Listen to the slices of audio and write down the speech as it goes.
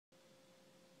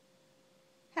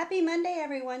Happy Monday,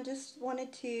 everyone. Just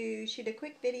wanted to shoot a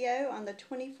quick video on the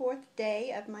 24th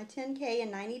day of my 10K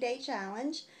and 90-day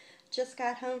challenge. Just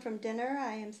got home from dinner.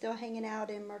 I am still hanging out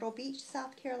in Myrtle Beach,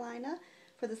 South Carolina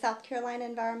for the South Carolina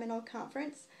Environmental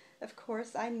Conference. Of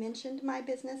course, I mentioned my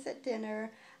business at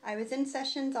dinner. I was in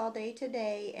sessions all day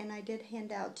today, and I did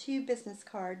hand out 2 business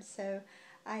cards. So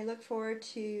I look forward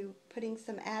to putting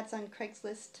some ads on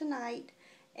Craigslist tonight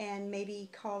and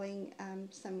maybe calling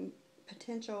some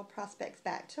potential prospects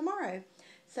back tomorrow.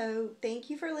 So thank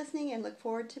you for listening and look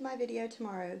forward to my video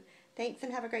tomorrow. Thanks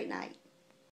and have a great night.